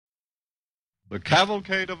The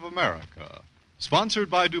Cavalcade of America, sponsored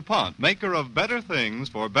by DuPont, maker of better things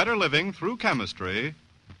for better living through chemistry,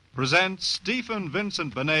 presents Stephen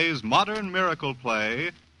Vincent Benet's modern miracle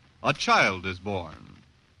play, A Child is Born,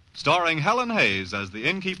 starring Helen Hayes as the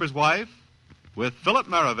innkeeper's wife, with Philip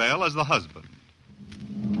Merivale as the husband.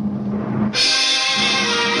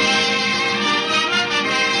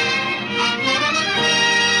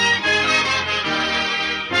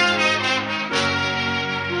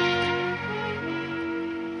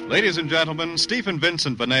 Ladies and gentlemen, Stephen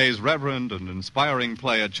Vincent Benet's reverend and inspiring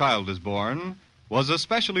play, A Child is Born, was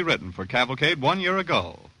especially written for Cavalcade 1 year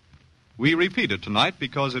ago. We repeat it tonight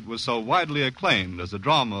because it was so widely acclaimed as a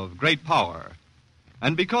drama of great power,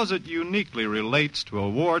 and because it uniquely relates to a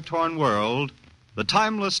war-torn world, the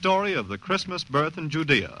timeless story of the Christmas birth in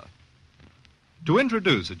Judea. To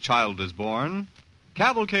introduce A Child is Born,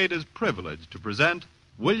 Cavalcade is privileged to present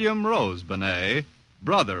William Rose Benet,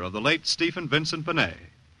 brother of the late Stephen Vincent Benet.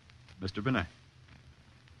 Mr. Benet.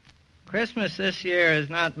 Christmas this year is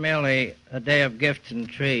not merely a day of gifts and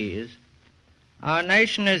trees. Our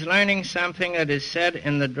nation is learning something that is said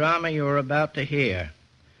in the drama you are about to hear.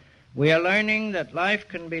 We are learning that life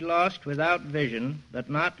can be lost without vision, but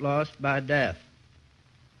not lost by death.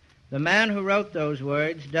 The man who wrote those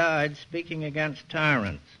words died speaking against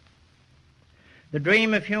tyrants. The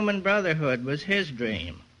dream of human brotherhood was his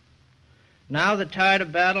dream. Now the tide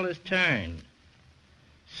of battle is turned.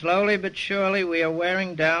 Slowly but surely we are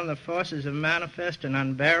wearing down the forces of manifest and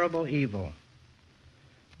unbearable evil.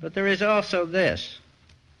 But there is also this.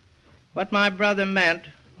 What my brother meant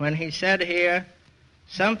when he said here,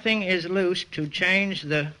 something is loose to change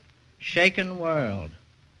the shaken world.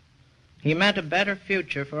 He meant a better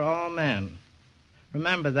future for all men.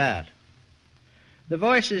 Remember that. The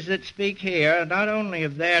voices that speak here are not only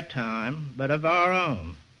of their time, but of our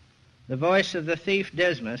own. The voice of the thief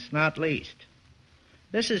Dismas, not least.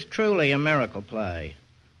 This is truly a miracle play,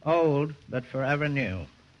 old but forever new.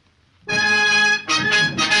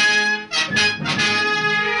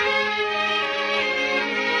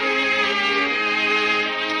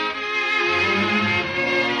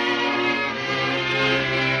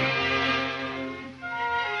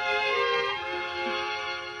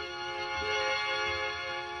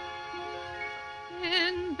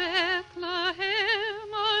 In Bethlehem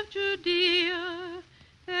of Judea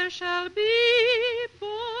there shall be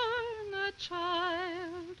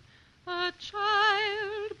a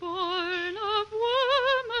child born of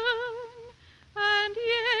woman, and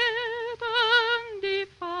yet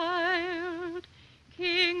undefiled.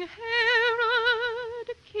 King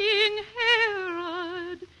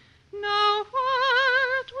Herod, now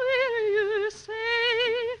what will you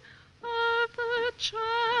say of the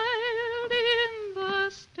child in the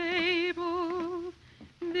stable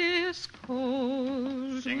this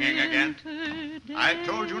cold Singing again? I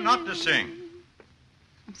told you not to sing.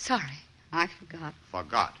 I'm sorry. I forgot.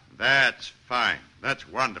 Forgot. That's fine. That's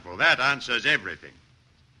wonderful. That answers everything.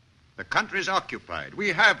 The country's occupied. We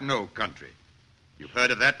have no country. You've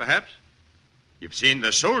heard of that, perhaps? You've seen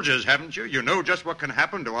the soldiers, haven't you? You know just what can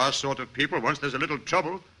happen to our sort of people once there's a little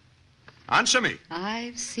trouble. Answer me.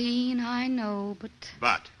 I've seen, I know, but...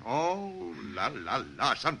 But, oh, la, la,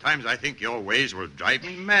 la. Sometimes I think your ways will drive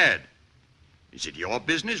me mad. Is it your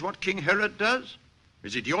business what King Herod does?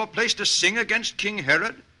 Is it your place to sing against King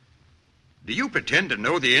Herod? Do you pretend to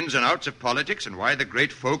know the ins and outs of politics and why the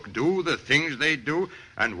great folk do the things they do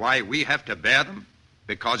and why we have to bear them?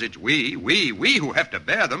 Because it's we who have to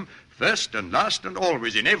bear them first and last and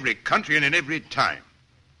always in every country and in every time.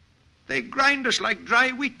 They grind us like dry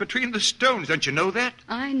wheat between the stones, don't you know that?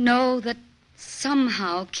 I know that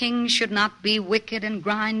somehow kings should not be wicked and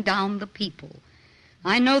grind down the people.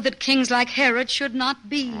 I know that kings like Herod should not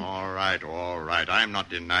be. All right. I'm not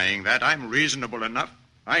denying that. I'm reasonable enough.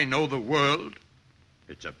 I know the world.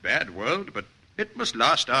 It's a bad world, but it must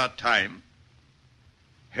last our time.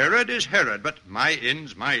 Herod is Herod, but my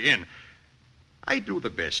in's my in. I do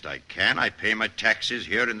the best I can. I pay my taxes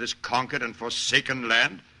here in this conquered and forsaken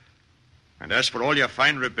land. And as for all your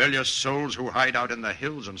fine rebellious souls who hide out in the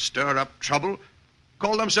hills and stir up trouble,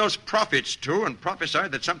 call themselves prophets, too, and prophesy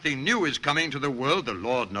that something new is coming to the world, the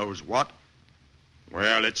Lord knows what.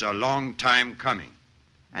 Well, it's a long time coming.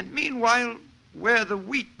 And meanwhile, we're the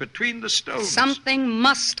wheat between the stones. Something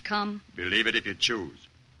must come. Believe it if you choose.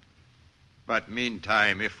 But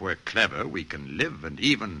meantime, if we're clever, we can live and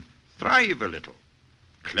even thrive a little.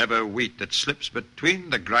 Clever wheat that slips between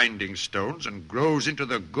the grinding stones and grows into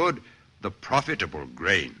the good, the profitable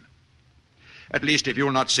grain. At least if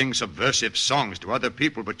you'll not sing subversive songs to other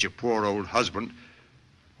people but your poor old husband,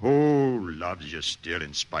 who loves you still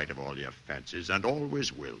in spite of all your fancies and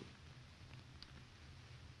always will.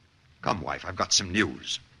 Come, wife, I've got some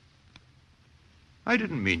news. I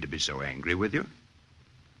didn't mean to be so angry with you.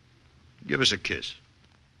 Give us a kiss.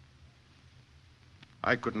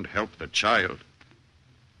 I couldn't help the child.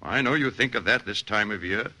 I know you think of that this time of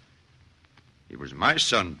year. He was my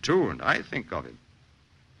son, too, and I think of him.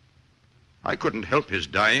 I couldn't help his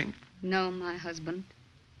dying. No, my husband.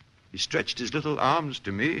 He stretched his little arms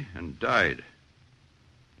to me and died.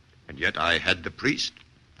 And yet I had the priest,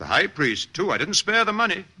 the high priest, too. I didn't spare the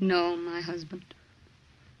money. No, my husband.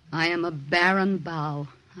 I am a barren bough.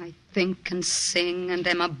 I think and sing and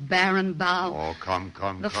am a barren bough. Oh, come.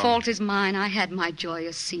 The fault is mine. I had my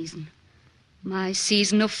joyous season. My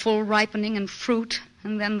season of full ripening and fruit,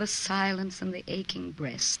 and then the silence and the aching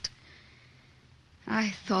breast.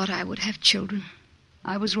 I thought I would have children.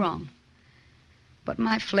 I was wrong. But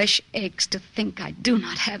my flesh aches to think I do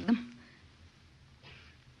not have them.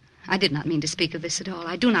 I did not mean to speak of this at all.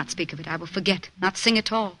 I do not speak of it. I will forget, not sing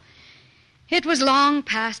at all. It was long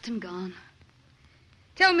past and gone.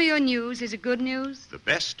 Tell me your news. Is it good news? The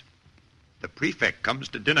best. The prefect comes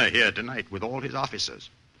to dinner here tonight with all his officers.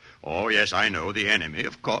 Oh, yes, I know. The enemy,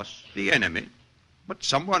 of course. The enemy. But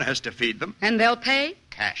someone has to feed them. And they'll pay?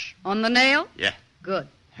 Cash. On the nail? Yeah. Good.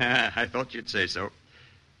 I thought you'd say so.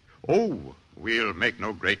 Oh, we'll make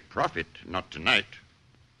no great profit. Not tonight.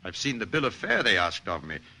 I've seen the bill of fare they asked of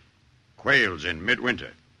me. Quails in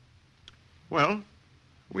midwinter. Well,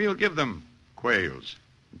 we'll give them quails.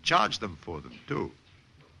 And charge them for them, too.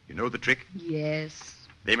 You know the trick? Yes.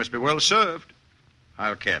 They must be well served.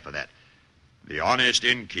 I'll care for that. The honest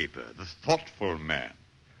innkeeper, the thoughtful man.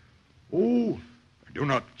 Oh, do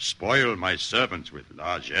not spoil my servants with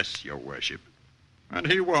largesse, your worship. And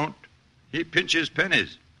he won't. He pinches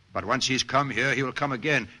pennies. But once he's come here, he will come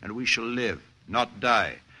again, and we shall live, not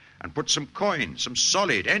die. And put some coin, some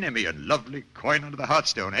solid enemy and lovely coin under the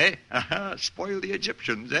hearthstone, eh? Spoil the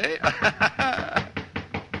Egyptians, eh?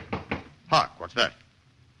 Hark, what's that?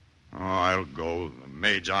 Oh, I'll go. The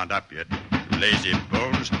maids aren't up yet. Lazy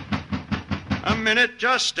bones. A minute,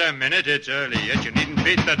 just a minute. It's early yet. You needn't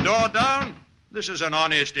beat the door down. This is an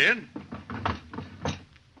honest inn.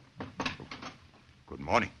 Good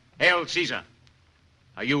morning. Hail, Caesar.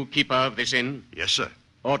 Are you keeper of this inn? Yes, sir.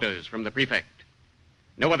 Orders from the prefect.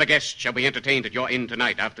 No other guests shall be entertained at your inn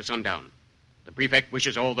tonight after sundown. The prefect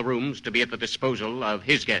wishes all the rooms to be at the disposal of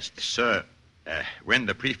his guests. Sir, when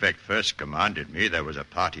the prefect first commanded me, there was a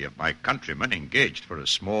party of my countrymen engaged for a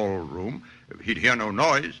small room. He'd hear no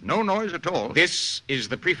noise at all. This is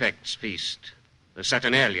the prefect's feast, the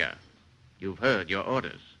Saturnalia. You've heard your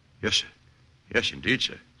orders. Yes, sir. Yes, indeed,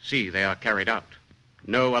 sir. See, they are carried out.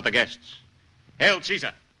 No other guests. Hail,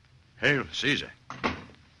 Caesar. Hail, Caesar.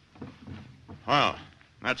 Well,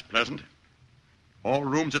 that's pleasant. All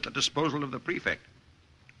rooms at the disposal of the prefect.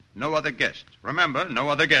 No other guests. Remember, no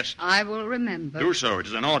other guests. I will remember. Do so. It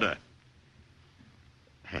is an order.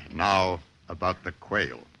 Now, about the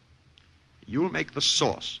quail. You'll make the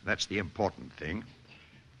sauce. That's the important thing.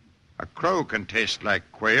 A crow can taste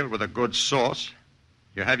like quail with a good sauce.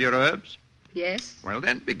 You have your herbs? Yes. Well,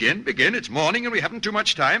 then, begin. It's morning and we haven't too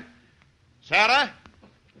much time. Sarah?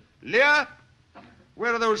 Leah?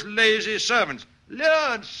 Where are those lazy servants?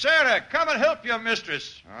 Leah and Sarah, come and help your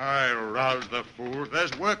mistress. I'll rouse the fools.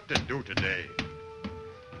 There's work to do today.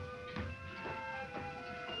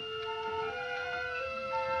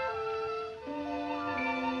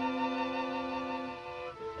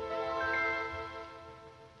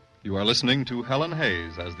 You are listening to Helen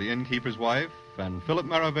Hayes as the innkeeper's wife and Philip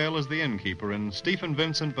Merivale as the innkeeper in Stephen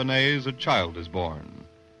Vincent Benet's A Child is Born.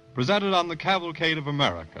 Presented on the Cavalcade of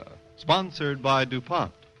America. Sponsored by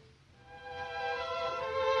DuPont.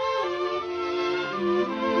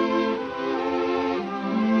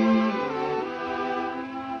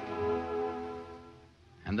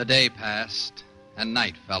 And the day passed, and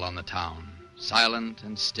night fell on the town, silent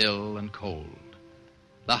and still and cold.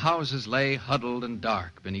 The houses lay huddled and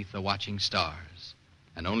dark beneath the watching stars,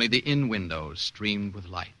 and only the inn windows streamed with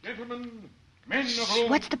light. Gentlemen, men of Rome,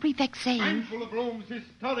 What's the prefect saying? mindful of Rome's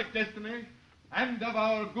historic destiny and of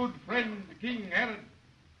our good friend King Herod,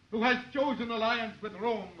 who has chosen alliance with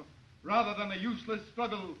Rome rather than a useless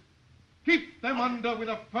struggle, keep them under with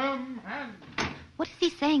a firm hand. What is he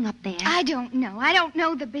saying up there? I don't know. I don't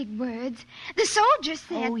know the big words. The soldier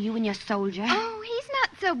said... Oh, you and your soldier. Oh, he's not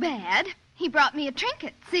so bad. He brought me a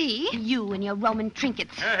trinket, see? You and your Roman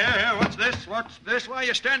trinkets. Here, what's this? Why are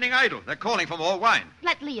you standing idle? They're calling for more wine.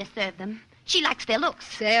 Let Leah serve them. She likes their looks.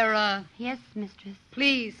 Sarah. Yes, mistress.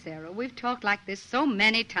 Please, Sarah. We've talked like this so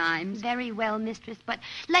many times. Very well, mistress, but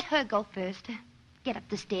let her go first. Get up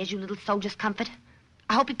the stairs, you little soldier's comfort.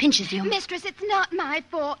 I hope he pinches you. Mistress, it's not my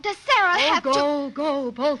fault. Does Sarah have to...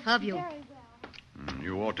 Go, both of you. Very well.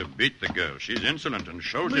 You ought to beat the girl. She's insolent and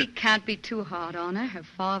shows We it. can't be too hard on her. Her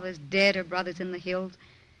father's dead, her brother's in the hills.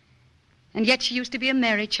 And yet she used to be a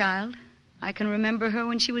merry child. I can remember her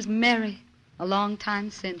when she was merry, a long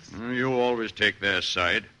time since. You always take their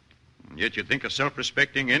side. And yet you think a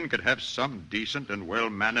self-respecting inn could have some decent and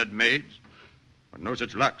well-mannered maids? But no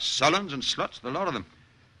such luck. Sullens and sluts, the lot of them.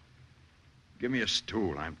 Give me a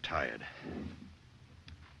stool. I'm tired.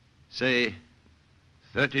 Say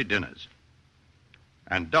 30 dinners.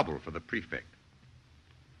 And double for the prefect.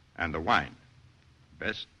 And the wine.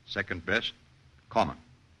 Best, second best, common.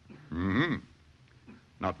 Mm-hmm.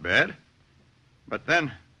 Not bad. But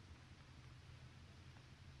then,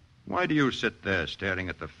 why do you sit there staring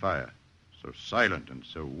at the fire, so silent and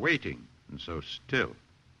so waiting and so still?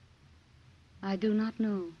 I do not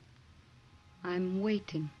know. I'm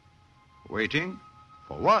waiting. Waiting?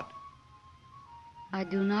 For what? I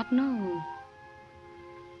do not know.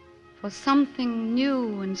 For something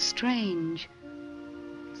new and strange.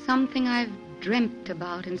 Something I've dreamt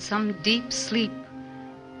about in some deep sleep.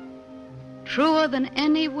 Truer than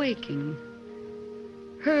any waking.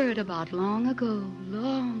 Heard about long ago,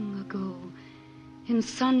 in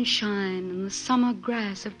sunshine and the summer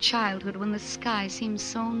grass of childhood when the sky seems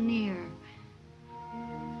so near.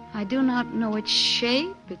 I do not know its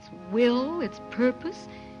shape, its will, its purpose,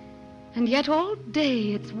 and yet all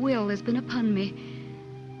day its will has been upon me.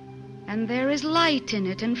 And there is light in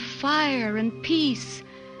it, and fire, and peace,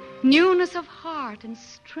 newness of heart, and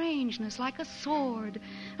strangeness like a sword,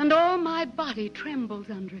 and all my body trembles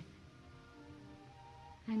under it.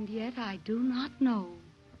 And yet I do not know.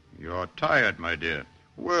 You're tired, my dear.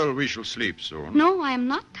 Well, we shall sleep soon. No, I am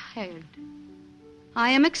not tired.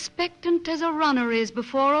 I am expectant as a runner is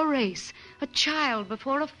before a race, a child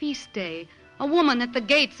before a feast day, a woman at the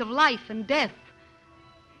gates of life and death.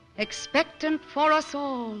 Expectant for us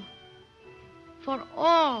all, for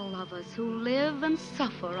all of us who live and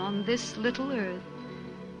suffer on this little earth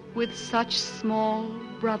with such small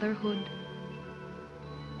brotherhood.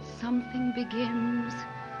 Something begins.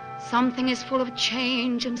 Something is full of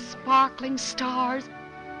change and sparkling stars.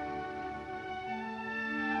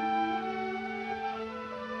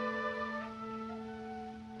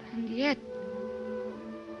 And yet,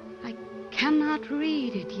 I cannot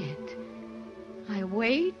read it yet. I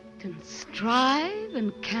wait and strive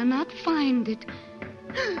and cannot find it.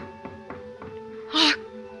 Hark!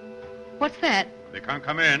 What's that? They can't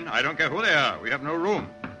come in. I don't care who they are. We have no room.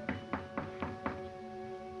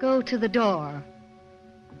 Go to the door.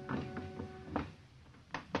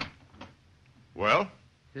 Well?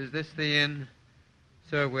 Is this the inn?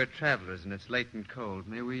 Sir, we're travelers and it's late and cold.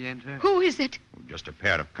 May we enter? Who is it? Just a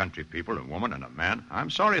pair of country people, a woman and a man. I'm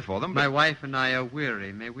sorry for them, but... My wife and I are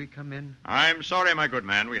weary. May we come in? I'm sorry, my good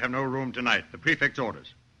man. We have no room tonight. The prefect's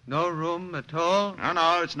orders. No room at all?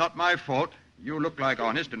 No, it's not my fault. You look like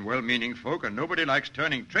honest and well-meaning folk, and nobody likes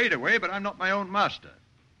turning trade away, but I'm not my own master.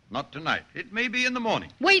 Not tonight. It may be in the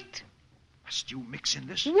morning. Wait! Must you mix in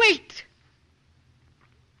this? Wait!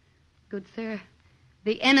 Good sir,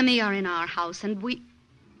 the enemy are in our house, and we...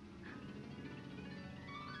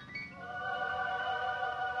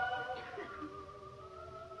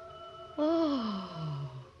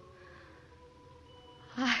 Oh,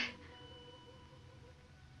 I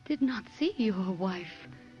did not see your wife.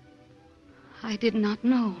 I did not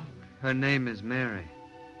know. Her name is Mary.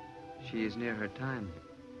 She is near her time.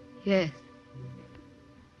 Yes.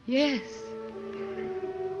 Yes.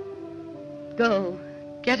 Go.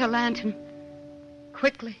 Get a lantern.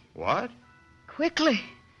 Quickly. What? Quickly.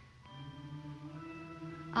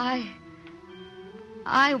 I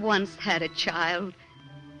once had a child.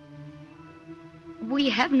 We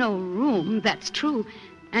have no room, that's true.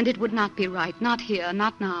 And it would not be right. Not here,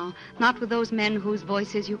 not now. Not with those men whose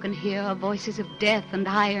voices you can hear, voices of death and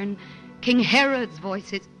iron. King Herod's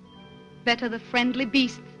voices. Better the friendly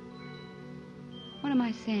beasts. What am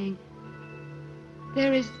I saying?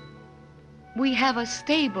 We have a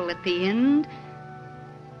stable at the end.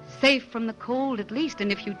 Safe from the cold at least,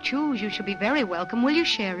 and if you choose, you shall be very welcome. Will you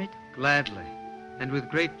share it? Gladly, and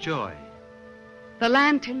with great joy. The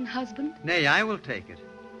lantern, husband? Nay, I will take it.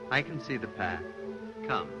 I can see the path.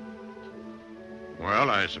 Come.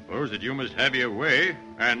 Well, I suppose that you must have your way,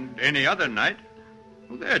 and any other night.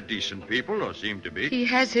 Well, they're decent people, or seem to be. He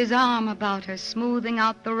has his arm about her, smoothing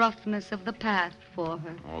out the roughness of the path for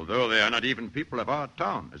her. Although they are not even people of our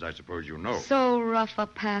town, as I suppose you know. So rough a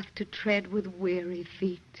path to tread with weary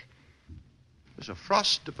feet. There's a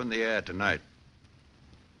frost up in the air tonight.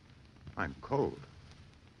 I'm cold.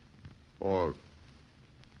 Or...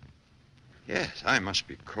 Yes, I must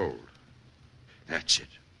be cold. That's it.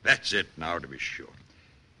 That's it now, to be sure.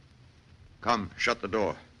 Come, shut the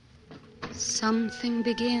door. Something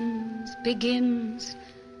begins,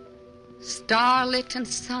 starlit and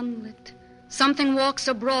sunlit. Something walks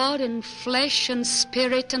abroad in flesh and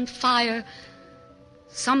spirit and fire.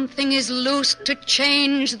 Something is loosed to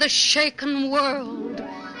change the shaken world.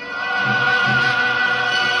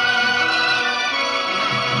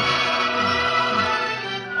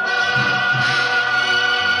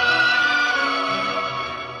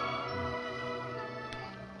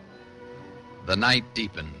 The night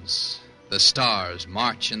deepens. The stars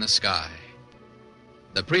march in the sky.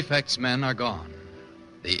 The prefect's men are gone.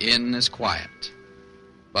 The inn is quiet.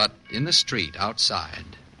 But in the street outside,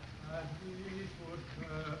 And we good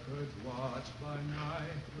shepherds watch by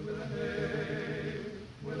night with a hay,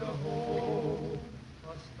 with a hoe.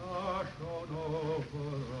 A star shone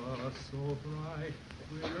over us so bright.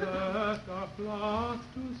 We left our flocks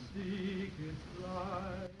to seek its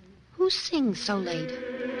light. Who sings so late?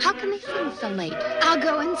 How can they sing so late? I'll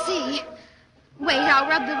go and see. Wait, I'll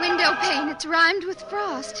rub the window pane. It's rimed with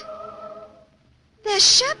frost. They're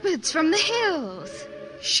shepherds from the hills.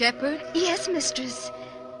 Shepherd? Yes, mistress.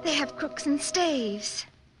 They have crooks and staves.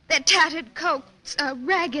 Their tattered coats are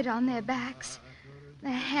ragged on their backs.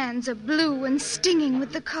 Their hands are blue and stinging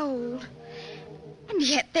with the cold. And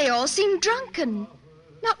yet they all seem drunken.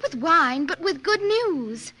 Not with wine, but with good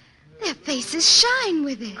news. Their faces shine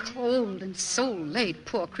with it. Cold and so late,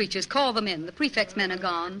 poor creatures. Call them in. The prefect's men are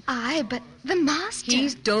gone. Aye, but the master...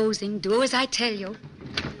 He's dozing. Do as I tell you.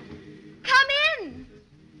 Come in!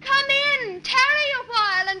 Come in! Tarry a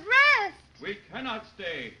while and rest! We cannot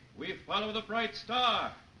stay. We follow the bright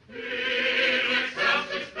star.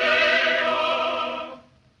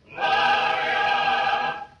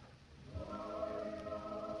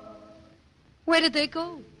 Where did they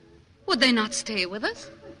go? Would they not stay with us?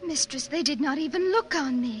 Mistress, they did not even look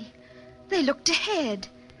on me. They looked ahead.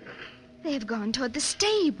 They have gone toward the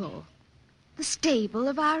stable. The stable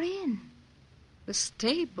of our inn. The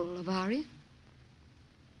stable of our inn?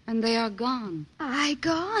 And they are gone. Aye,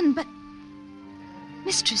 gone, but...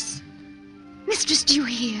 Mistress, do you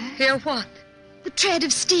hear? Hear what? The tread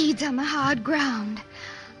of steeds on the hard ground.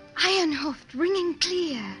 Iron-hoofed, ringing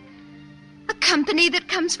clear. A company that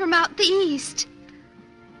comes from out the east.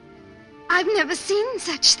 I've never seen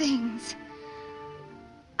such things.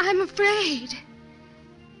 I'm afraid.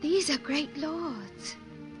 These are great lords.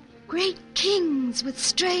 Great kings with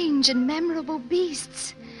strange and memorable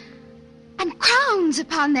beasts. And crowns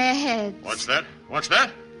upon their heads. What's that? What's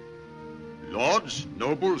that? Lords,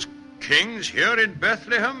 nobles, kings here in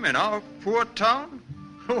Bethlehem, in our poor town?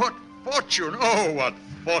 What fortune! Oh, what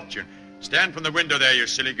fortune! Stand from the window there, you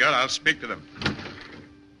silly girl. I'll speak to them.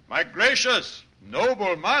 My gracious,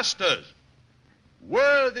 noble masters,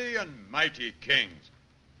 worthy and mighty kings,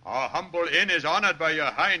 our humble inn is honored by your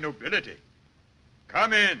high nobility.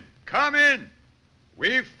 Come in, come in.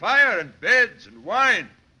 We've fire and beds and wine.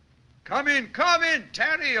 Come in,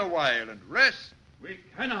 tarry a while and rest. We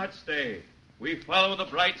cannot stay. We follow the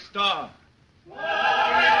bright star.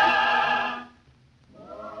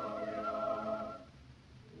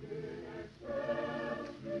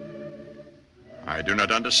 I do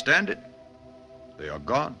not understand it. They are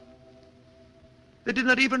gone. They did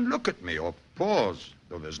not even look at me or pause,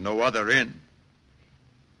 though there's no other inn.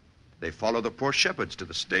 They follow the poor shepherds to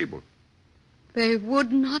the stable. They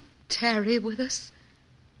would not tarry with us.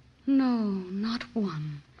 No, not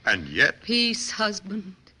one. And yet... Peace,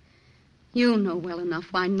 husband. You know well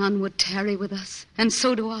enough why none would tarry with us, and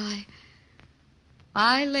so do I.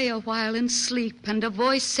 I lay a while in sleep, and a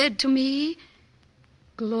voice said to me,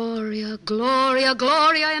 Gloria, Gloria,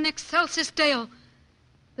 Gloria in excelsis Deo.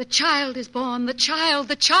 The child is born, the child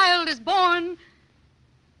is born.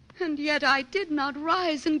 And yet I did not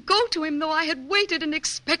rise and go to him, though I had waited and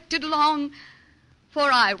expected long. For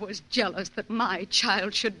I was jealous that my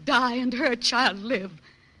child should die and her child live.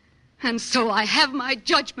 And so I have my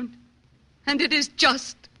judgment, and it is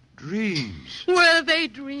just. Dreams. Were they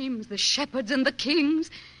dreams, the shepherds and the kings?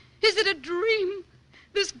 Is it a dream?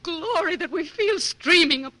 This glory that we feel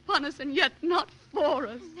streaming upon us and yet not for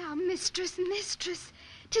us. Now, mistress,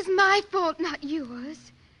 'tis my fault, not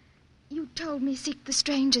yours. You told me seek the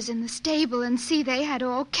strangers in the stable and see they had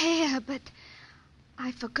all care, but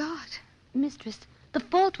I forgot. Mistress, the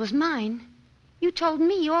fault was mine. You told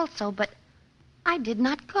me also, but I did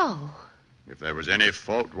not go. If there was any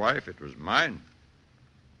fault, wife, it was mine.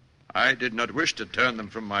 I did not wish to turn them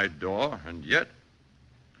from my door, and yet...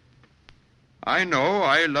 I know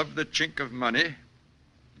I love the chink of money.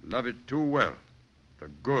 Love it too well. The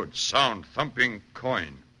good, sound, thumping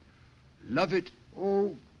coin. Love it?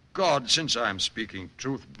 Oh, God, since I'm speaking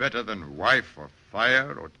truth, better than wife or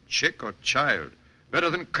fire or chick or child, better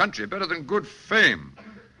than country, better than good fame.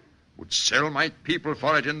 Would sell my people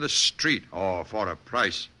for it in the street or for a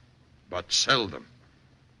price, but sell them.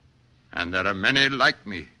 And there are many like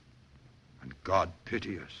me, and God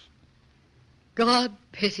pity us. God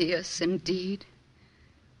pity us indeed,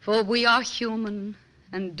 for we are human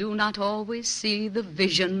and do not always see the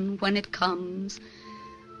vision when it comes,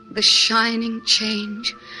 the shining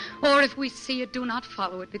change, or if we see it, do not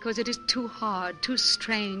follow it because it is too hard, too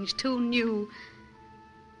strange, too new.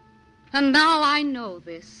 And now I know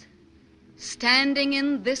this, standing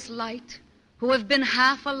in this light, who have been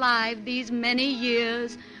half alive these many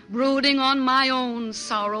years, brooding on my own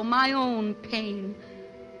sorrow, my own pain.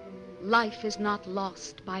 Life is not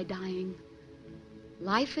lost by dying.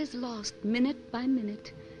 Life is lost minute by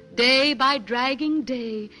minute, day by dragging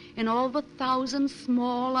day, in all the thousand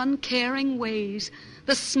small, uncaring ways,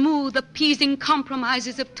 the smooth, appeasing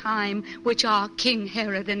compromises of time, which are King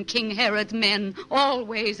Herod and King Herod's men,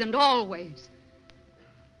 always and always.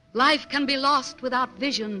 Life can be lost without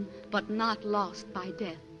vision, but not lost by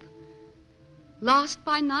death. Lost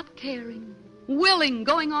by not caring, willing,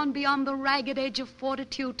 going on beyond the ragged edge of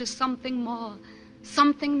fortitude to something more,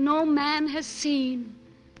 something no man has seen.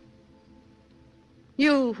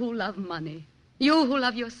 You who love money, you who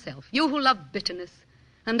love yourself, you who love bitterness,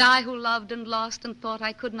 and I who loved and lost and thought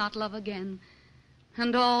I could not love again,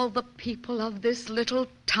 and all the people of this little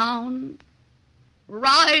town,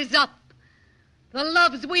 rise up. The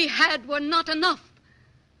loves we had were not enough.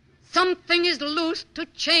 Something is loosed to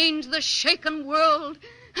change the shaken world,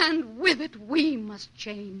 and with it we must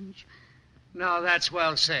change. Now, that's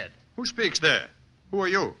well said. Who speaks there? Who are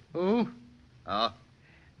you? Who? Oh,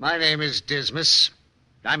 my name is Dismas.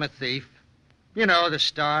 I'm a thief. You know, the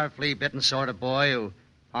starved, flea-bitten sort of boy who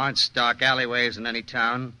haunts dark alleyways in any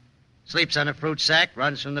town, sleeps on a fruit sack,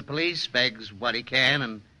 runs from the police, begs what he can,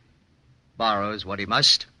 and borrows what he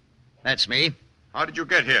must. That's me. How did you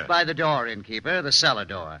get here? By the door, innkeeper, the cellar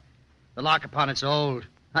door. The lock upon it's old.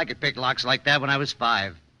 I could pick locks like that when I was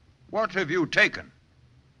 5. What have you taken?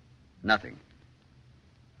 Nothing.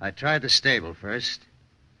 I tried the stable first,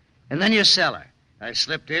 and then your cellar. I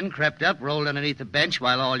slipped in, crept up, rolled underneath the bench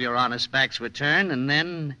while all your honest backs were turned, and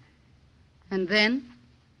then... And then?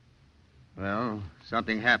 Well,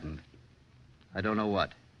 something happened. I don't know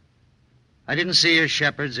what. I didn't see your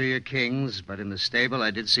shepherds or your kings, but in the stable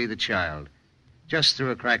I did see the child. Just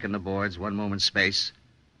through a crack in the boards, one moment's space.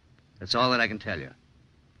 That's all that I can tell you.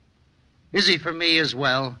 Is he for me as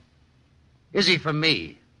well? Is he for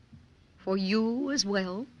me? For you as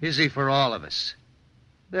well? Is he for all of us?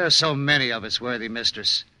 There are so many of us, worthy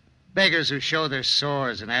mistress. Beggars who show their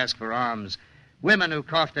sores and ask for alms. Women who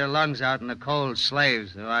cough their lungs out in the cold.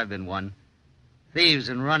 Slaves, oh, I've been one. Thieves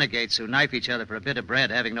and renegades who knife each other for a bit of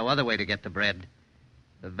bread, having no other way to get the bread.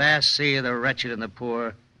 The vast sea of the wretched and the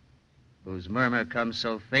poor, whose murmur comes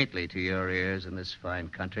so faintly to your ears in this fine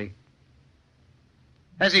country.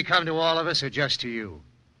 Has he come to all of us or just to you?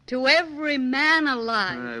 To every man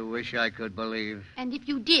alive. I wish I could believe. And if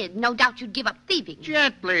you did, no doubt you'd give up thieving.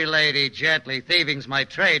 Gently, lady, gently. Thieving's my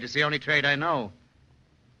trade. It's the only trade I know.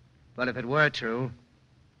 But if it were true,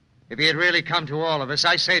 if he had really come to all of us,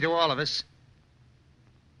 I say to all of us,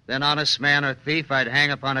 then honest man or thief, I'd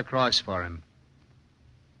hang upon a cross for him.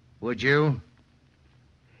 Would you?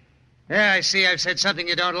 Yeah, I see I've said something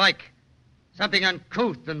you don't like. Something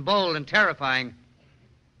uncouth and bold and terrifying.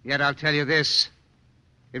 Yet I'll tell you this.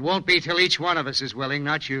 It won't be till each one of us is willing,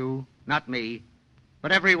 not you, not me,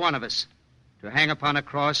 but every one of us, to hang upon a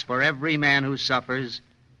cross for every man who suffers,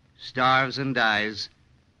 starves, and dies,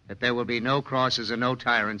 that there will be no crosses and no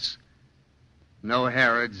tyrants, no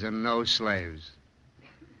Herods and no slaves.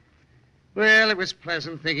 Well, it was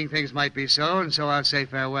pleasant thinking things might be so, and so I'll say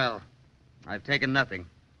farewell. I've taken nothing.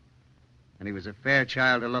 And he was a fair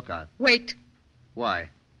child to look at. Wait. Why?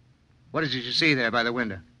 What is it you see there by the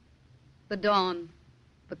window? The dawn.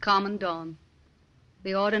 The common dawn.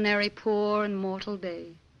 The ordinary poor and mortal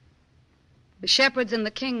day. The shepherds and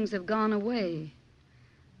the kings have gone away.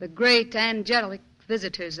 The great angelic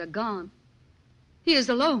visitors are gone. He is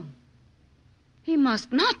alone. He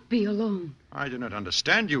must not be alone. I do not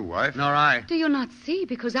understand you, wife. Nor I. Do you not see?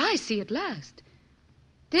 Because I see at last.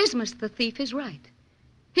 Dismas the thief is right.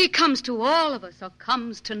 He comes to all of us or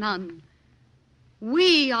comes to none.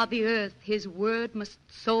 We are the earth his word must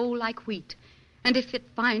sow like wheat, and if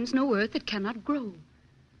it finds no earth, it cannot grow.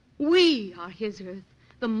 We are his earth,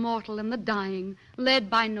 the mortal and the dying, led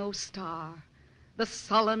by no star. The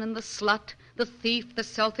sullen and the slut, the thief, the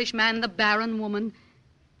selfish man, the barren woman.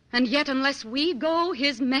 And yet, unless we go,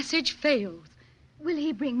 his message fails. Will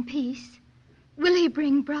he bring peace? Will he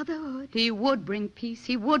bring brotherhood? He would bring peace.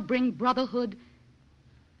 He would bring brotherhood.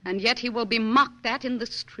 And yet he will be mocked at in the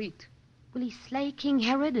street. Will he slay King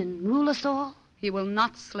Herod and rule us all? He will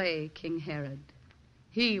not slay King Herod.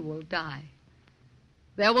 He will die.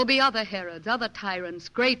 There will be other Herods, other tyrants,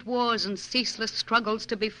 great wars and ceaseless struggles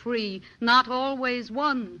to be free, not always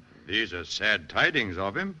won. These are sad tidings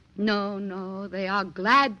of him. No, they are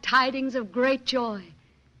glad tidings of great joy,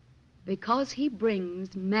 because he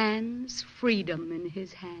brings man's freedom in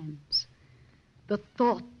his hands. The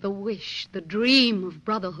thought, the wish, the dream of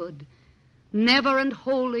brotherhood, never and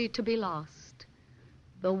wholly to be lost.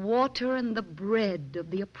 The water and the bread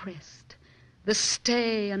of the oppressed, the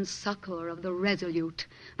stay and succor of the resolute,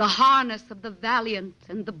 the harness of the valiant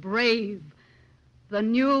and the brave, the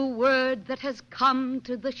new word that has come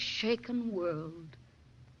to the shaken world.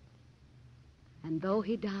 And though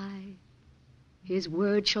he die, his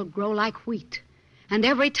word shall grow like wheat, and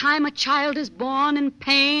every time a child is born in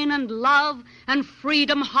pain and love and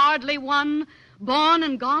freedom hardly won, born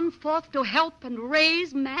and gone forth to help and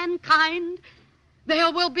raise mankind,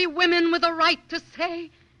 there will be women with a right to say,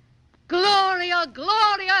 Gloria,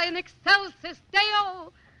 Gloria in excelsis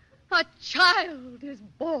Deo, a child is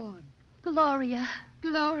born. Gloria.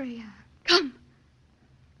 Gloria. Come,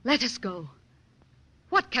 let us go.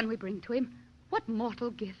 What can we bring to him? What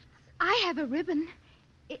mortal gifts? I have a ribbon.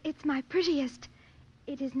 It's my prettiest.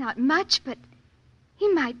 It is not much, but he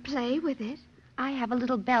might play with it. I have a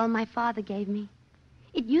little bell my father gave me.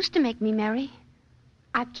 It used to make me merry.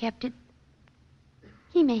 I've kept it.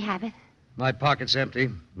 He may have it. My pocket's empty.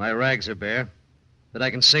 My rags are bare. But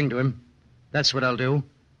I can sing to him. That's what I'll do.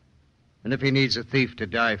 And if he needs a thief to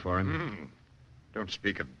die for him. Don't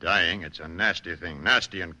speak of dying. It's a nasty thing.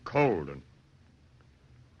 Nasty and cold. And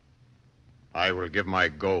I will give my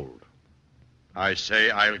gold. I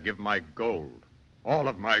say I'll give my gold. All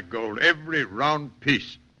of my gold. Every round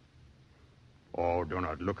piece. Oh, do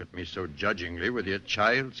not look at me so judgingly with your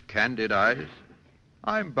child's candid eyes.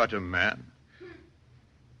 I'm but a man.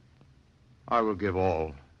 I will give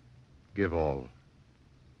all. Give all.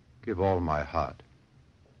 Give all my heart.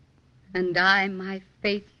 And I, my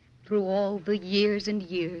faith through all the years and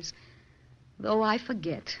years, though I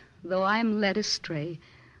forget, though I am led astray,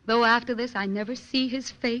 though after this I never see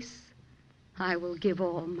his face, I will give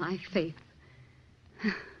all my faith.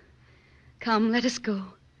 Come, let us go.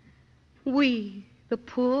 We, the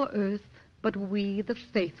poor earth, but we, the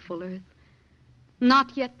faithful earth.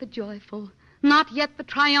 Not yet the joyful, not yet the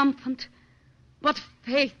triumphant, but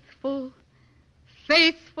faithful,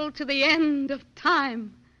 faithful to the end of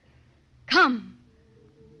time. Come.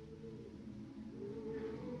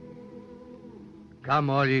 Come,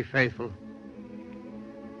 all ye faithful.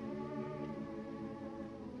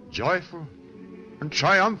 Joyful and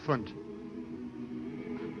triumphant.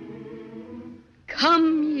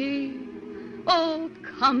 Come ye, oh,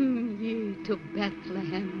 come ye to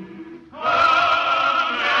Bethlehem. Come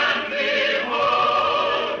and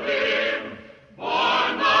behold him,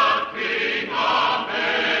 born the King of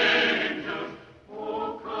angels.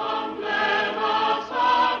 Oh, come, let us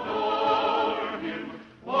adore him.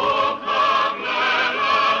 Oh, come, let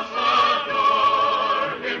us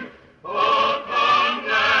adore him. Oh, come,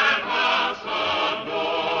 let us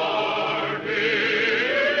adore him.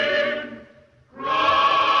 Christ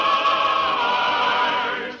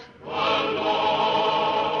the Lord.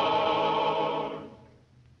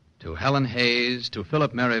 To Helen Hayes, to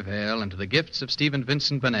Philip Merivale, and to the gifts of Stephen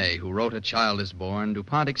Vincent Benet, who wrote A Child is Born,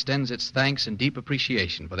 DuPont extends its thanks and deep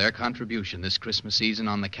appreciation for their contribution this Christmas season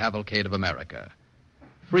on the Cavalcade of America.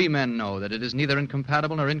 Free men know that it is neither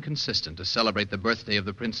incompatible nor inconsistent to celebrate the birthday of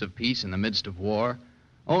the Prince of Peace in the midst of war.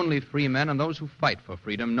 Only free men and those who fight for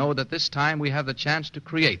freedom know that this time we have the chance to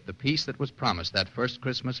create the peace that was promised that first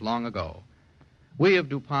Christmas long ago. We of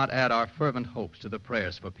DuPont add our fervent hopes to the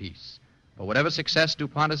prayers for peace. For whatever success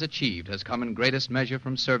DuPont has achieved has come in greatest measure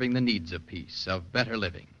from serving the needs of peace, of better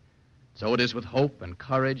living. So it is with hope and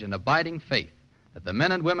courage and abiding faith that the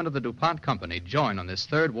men and women of the DuPont Company join on this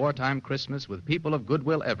third wartime Christmas with people of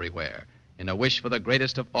goodwill everywhere in a wish for the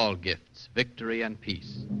greatest of all gifts, victory and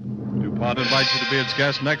peace. DuPont invites you to be its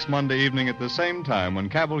guest next Monday evening at the same time when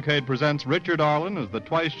Cavalcade presents Richard Arlen as the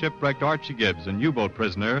twice-shipwrecked Archie Gibbs and U-boat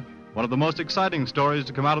prisoner, one of the most exciting stories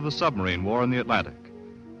to come out of the submarine war in the Atlantic.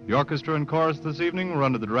 The orchestra and chorus this evening were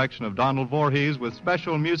under the direction of Donald Voorhees with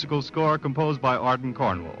special musical score composed by Arden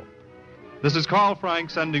Cornwall. This is Carl Frank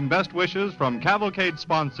sending best wishes from Cavalcade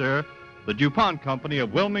sponsor, the DuPont Company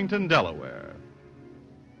of Wilmington, Delaware.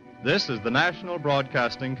 This is the National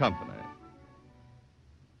Broadcasting Company.